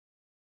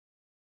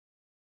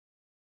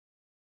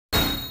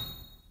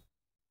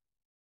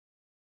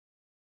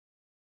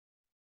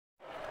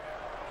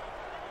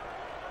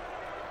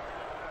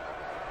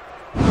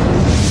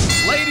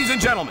and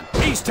gentlemen,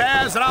 he's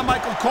Taz, and I'm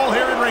Michael Cole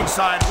here at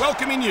ringside,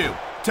 welcoming you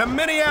to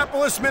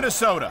Minneapolis,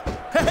 Minnesota.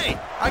 Hey,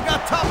 I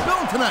got top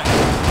billing tonight.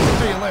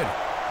 See you later.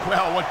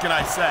 Well, what can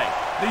I say?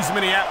 These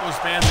Minneapolis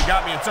fans have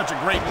got me in such a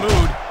great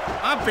mood.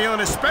 I'm feeling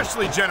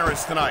especially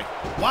generous tonight.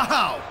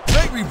 Wow,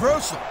 great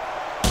reversal.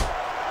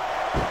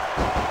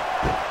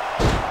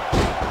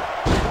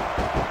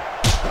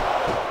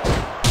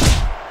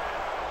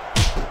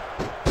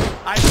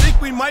 I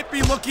think we might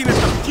be looking at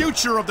the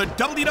future of the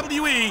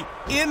WWE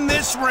in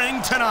this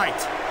ring tonight.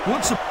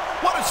 What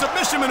a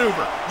submission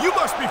maneuver. You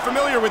must be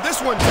familiar with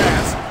this one,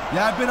 Taz.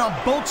 Yeah, I've been on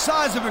both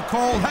sides of it,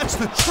 Cole. That's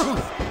the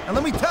truth. And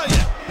let me tell you,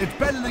 it's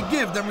better to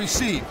give than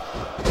receive.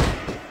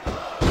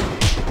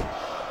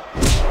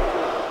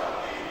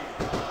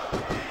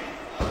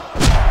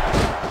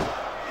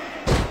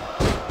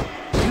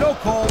 You know,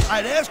 Cole,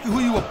 I'd ask you who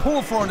you were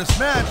pulling for in this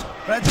match,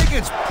 but I think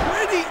it's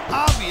pretty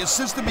obvious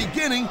since the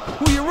beginning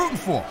who you're rooting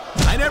for.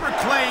 I never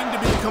claimed to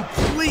be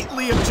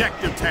completely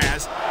objective,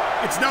 Taz.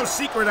 It's no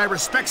secret I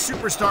respect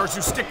superstars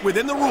who stick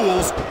within the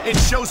rules and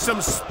show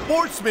some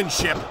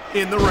sportsmanship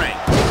in the ring.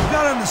 You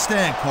gotta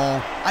understand,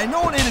 Cole, I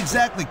know it ain't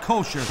exactly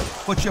kosher,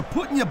 but you're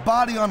putting your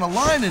body on the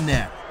line in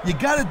that. You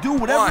gotta do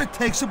whatever it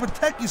takes to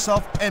protect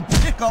yourself and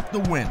pick up the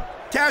win.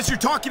 Taz, you're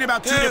talking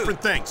about two different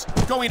things.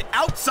 Going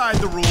outside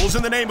the rules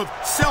in the name of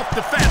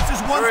self-defense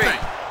is one thing.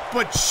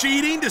 But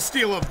cheating to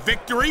steal a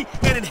victory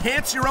and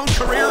enhance your own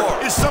career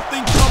is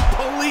something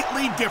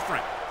completely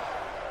different.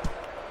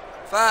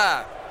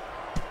 5.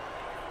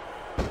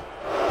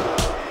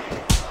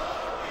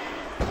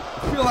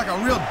 I feel like a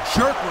real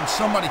jerk when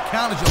somebody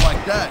counters you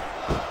like that.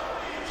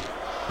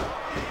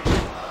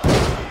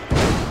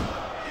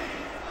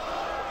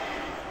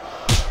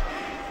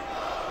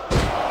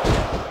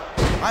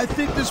 I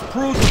think this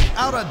proves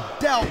without a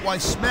doubt why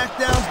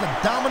SmackDown's the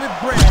dominant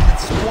brand in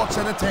sports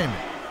entertainment.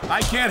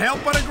 I can't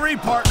help but agree,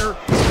 partner.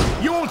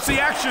 You won't see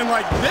action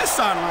like this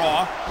on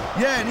Raw.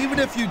 Yeah, and even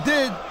if you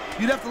did,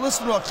 you'd have to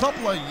listen to a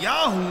couple of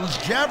yahoos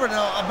jabbering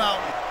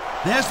about...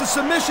 There's the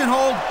submission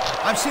hold.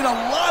 I've seen a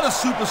lot of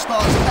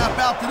superstars tap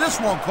out to this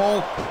one,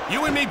 Cole.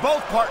 You and me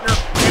both, partner,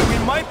 and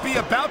we might be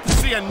about to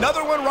see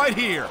another one right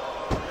here.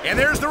 And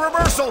there's the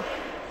reversal.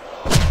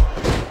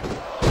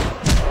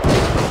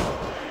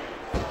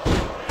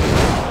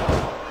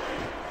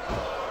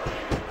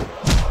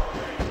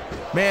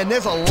 Man,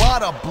 there's a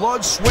lot of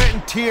blood, sweat,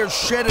 and tears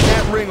shed in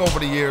that ring over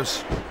the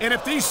years. And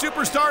if these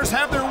superstars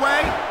have their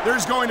way,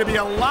 there's going to be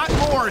a lot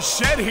more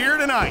shed here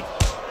tonight.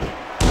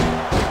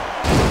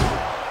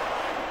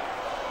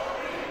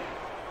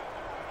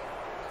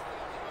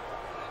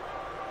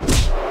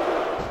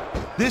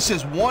 This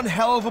is one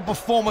hell of a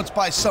performance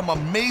by some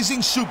amazing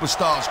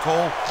superstars,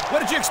 Cole.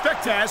 What did you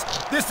expect,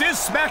 Taz? This is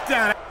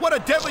SmackDown. What a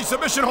deadly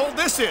submission hold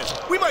this is.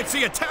 We might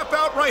see a tap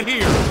out right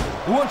here.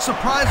 It wouldn't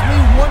surprise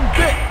me one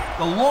bit.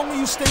 The longer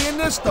you stay in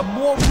this, the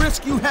more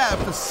risk you have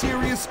for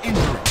serious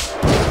injury.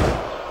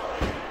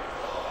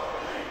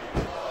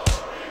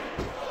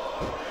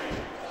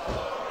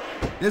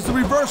 There's the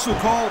reversal,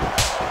 Cole.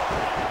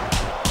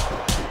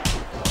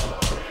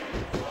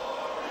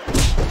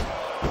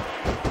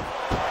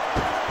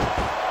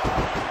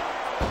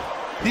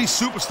 These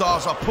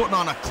superstars are putting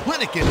on a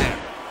clinic in there.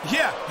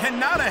 Yeah, and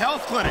not a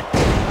health clinic.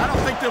 I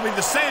don't think they'll be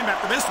the same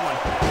after this one.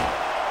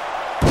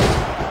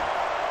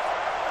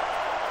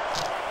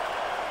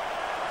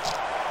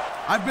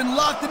 I've been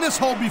locked in this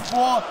hole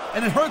before,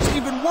 and it hurts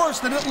even worse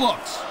than it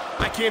looks.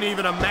 I can't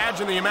even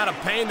imagine the amount of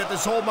pain that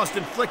this hold must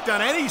inflict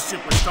on any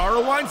superstar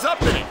who winds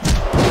up in it.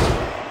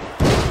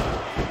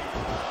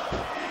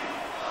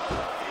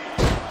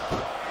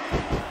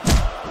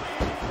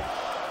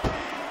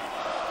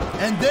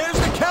 And there's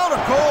the counter,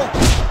 Cole.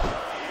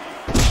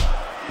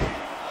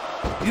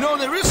 You know,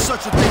 there is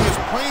such a thing as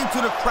playing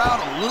to the crowd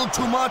a little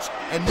too much,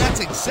 and that's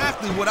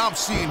exactly what I'm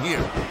seeing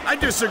here. I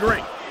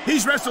disagree.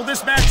 He's wrestled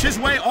this match his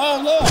way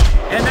all along,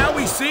 and now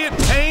we see it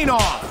paying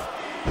off.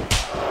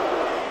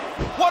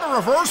 What a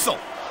reversal.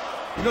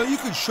 You know, you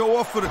can show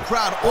off for the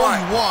crowd all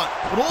you want,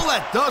 but all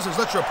that does is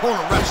let your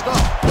opponent rest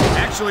up.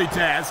 Actually,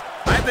 Taz,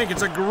 I think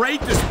it's a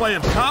great display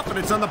of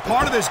confidence on the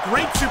part of this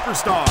great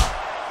superstar.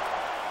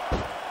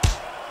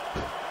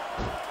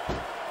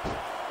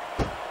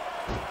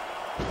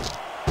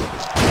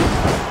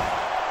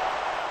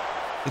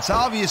 It's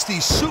obvious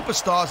these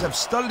superstars have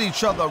studied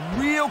each other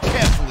real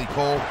carefully,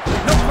 Cole.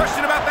 No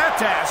question about that,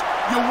 Taz.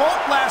 You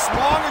won't last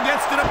long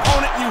against an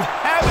opponent you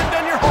haven't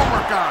done your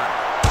homework on.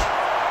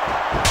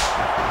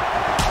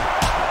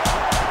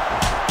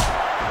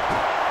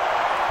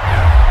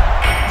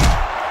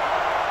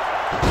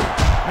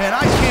 Man,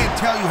 I can't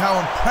tell you how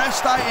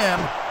impressed I am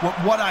with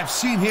what I've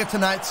seen here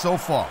tonight so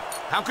far.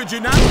 How could you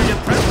not be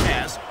impressed,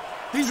 Taz?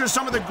 These are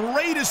some of the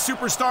greatest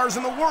superstars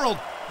in the world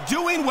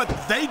doing what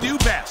they do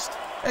best.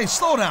 Hey,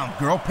 slow down,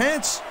 girl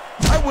pants.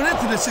 I went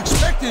into this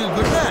expecting a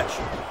good match.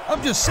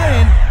 I'm just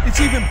saying, it's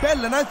even better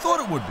than I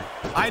thought it would be.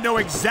 I know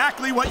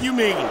exactly what you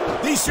mean.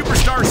 These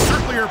superstars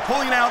certainly are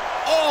pulling out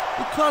all...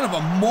 What kind of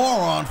a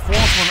moron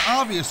falls for an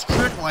obvious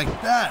trick like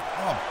that?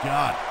 Oh,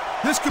 God.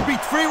 This could be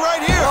 3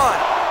 right here.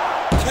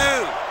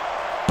 1, 2.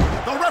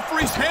 The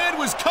referee's hand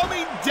was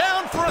coming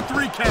down for a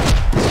 3 count.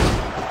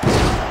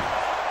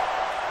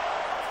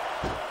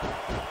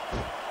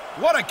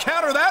 What a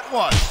counter that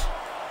was.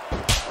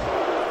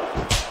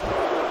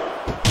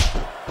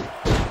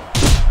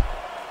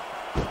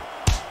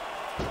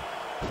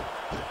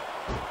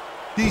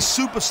 These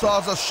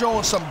superstars are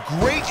showing some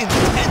great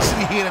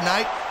intensity here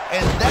tonight,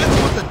 and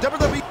that's what the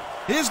WWE...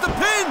 Here's the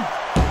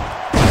pin!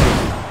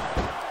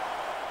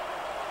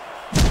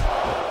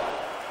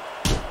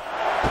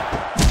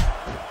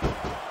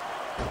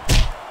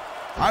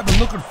 I've been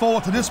looking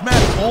forward to this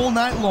match all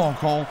night long,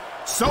 Cole.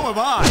 So have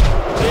I.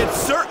 It's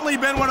certainly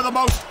been one of the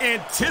most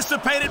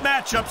anticipated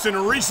matchups in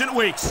recent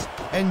weeks.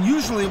 And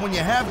usually when you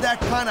have that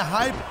kind of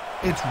hype,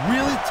 it's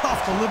really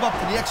tough to live up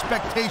to the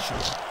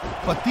expectations.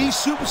 But these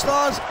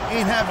superstars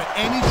ain't having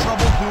any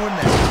trouble doing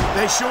that.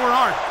 They sure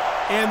aren't.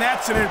 And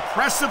that's an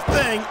impressive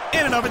thing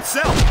in and of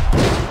itself.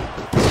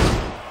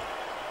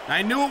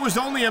 I knew it was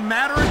only a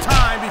matter of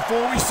time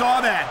before we saw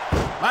that.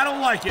 I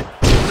don't like it.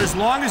 But as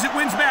long as it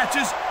wins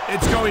matches,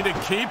 it's going to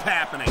keep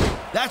happening.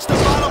 That's the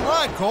bottom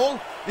line, Cole.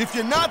 If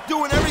you're not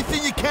doing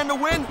everything you can to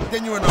win,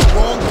 then you're in the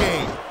wrong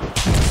game.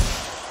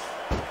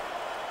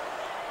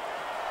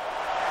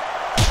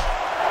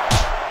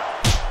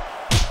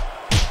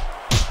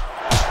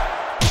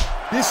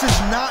 This is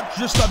not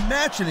just a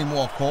match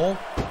anymore, Cole.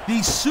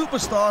 These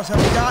superstars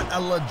have got a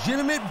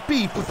legitimate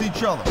beef with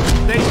each other.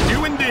 They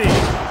do indeed.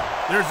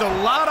 There's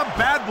a lot of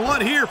bad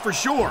blood here for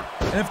sure.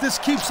 And if this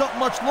keeps up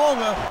much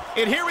longer...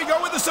 And here we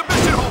go with the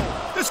submission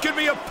hold. This could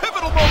be a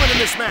pivotal moment in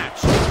this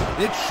match.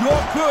 It sure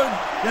could.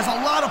 There's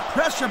a lot of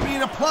pressure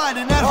being applied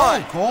in that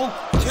hold, Cole.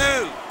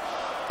 2.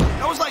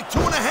 That was like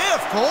 2.5,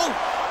 Cole.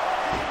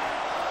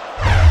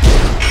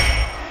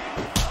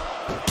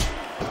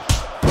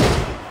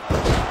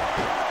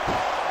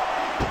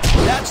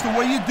 That's the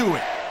way you do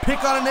it.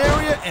 Pick on an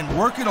area and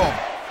work it over.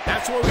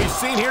 That's what we've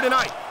seen here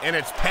tonight, and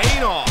it's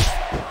paying off.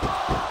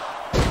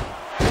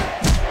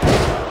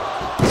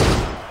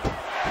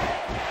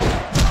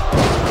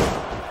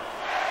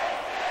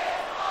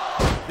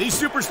 These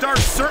superstars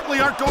certainly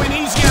aren't going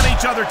easy on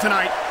each other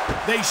tonight.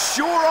 They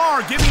sure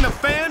are giving the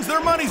fans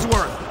their money's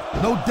worth.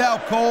 No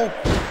doubt, Cole.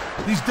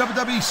 These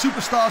WWE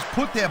superstars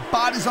put their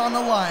bodies on the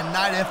line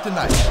night after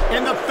night.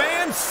 And the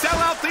fans sell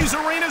out these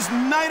arenas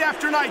night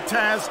after night,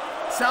 Taz.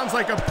 Sounds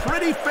like a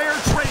pretty fair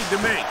trade to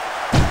me.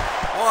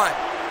 1.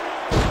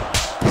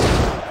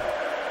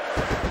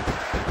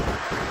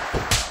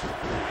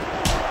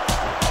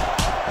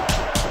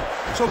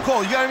 So,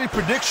 Cole, you got any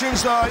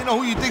predictions? You know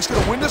who you think's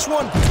gonna win this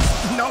one?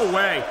 No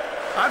way.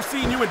 I've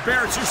seen you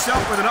embarrass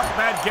yourself with enough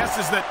bad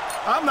guesses that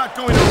I'm not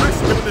going to risk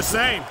doing the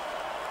same.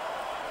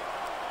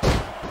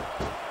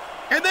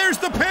 And there's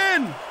the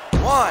pin!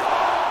 1,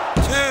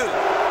 2,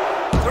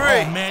 3.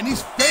 Oh, man,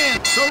 these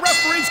fans... The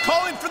referee's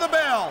calling for the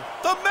bell.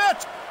 The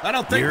match... I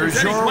don't think Here's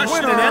there's any your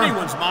question winner. in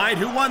anyone's mind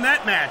who won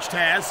that match,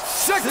 Taz.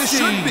 This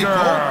should be,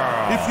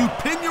 Cole. If you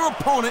pin your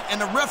opponent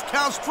and the ref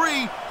counts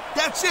 3,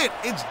 that's it.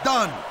 It's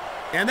done.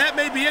 And that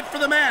may be it for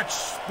the match,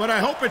 but I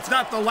hope it's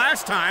not the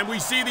last time we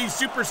see these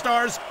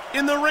superstars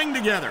in the ring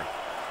together.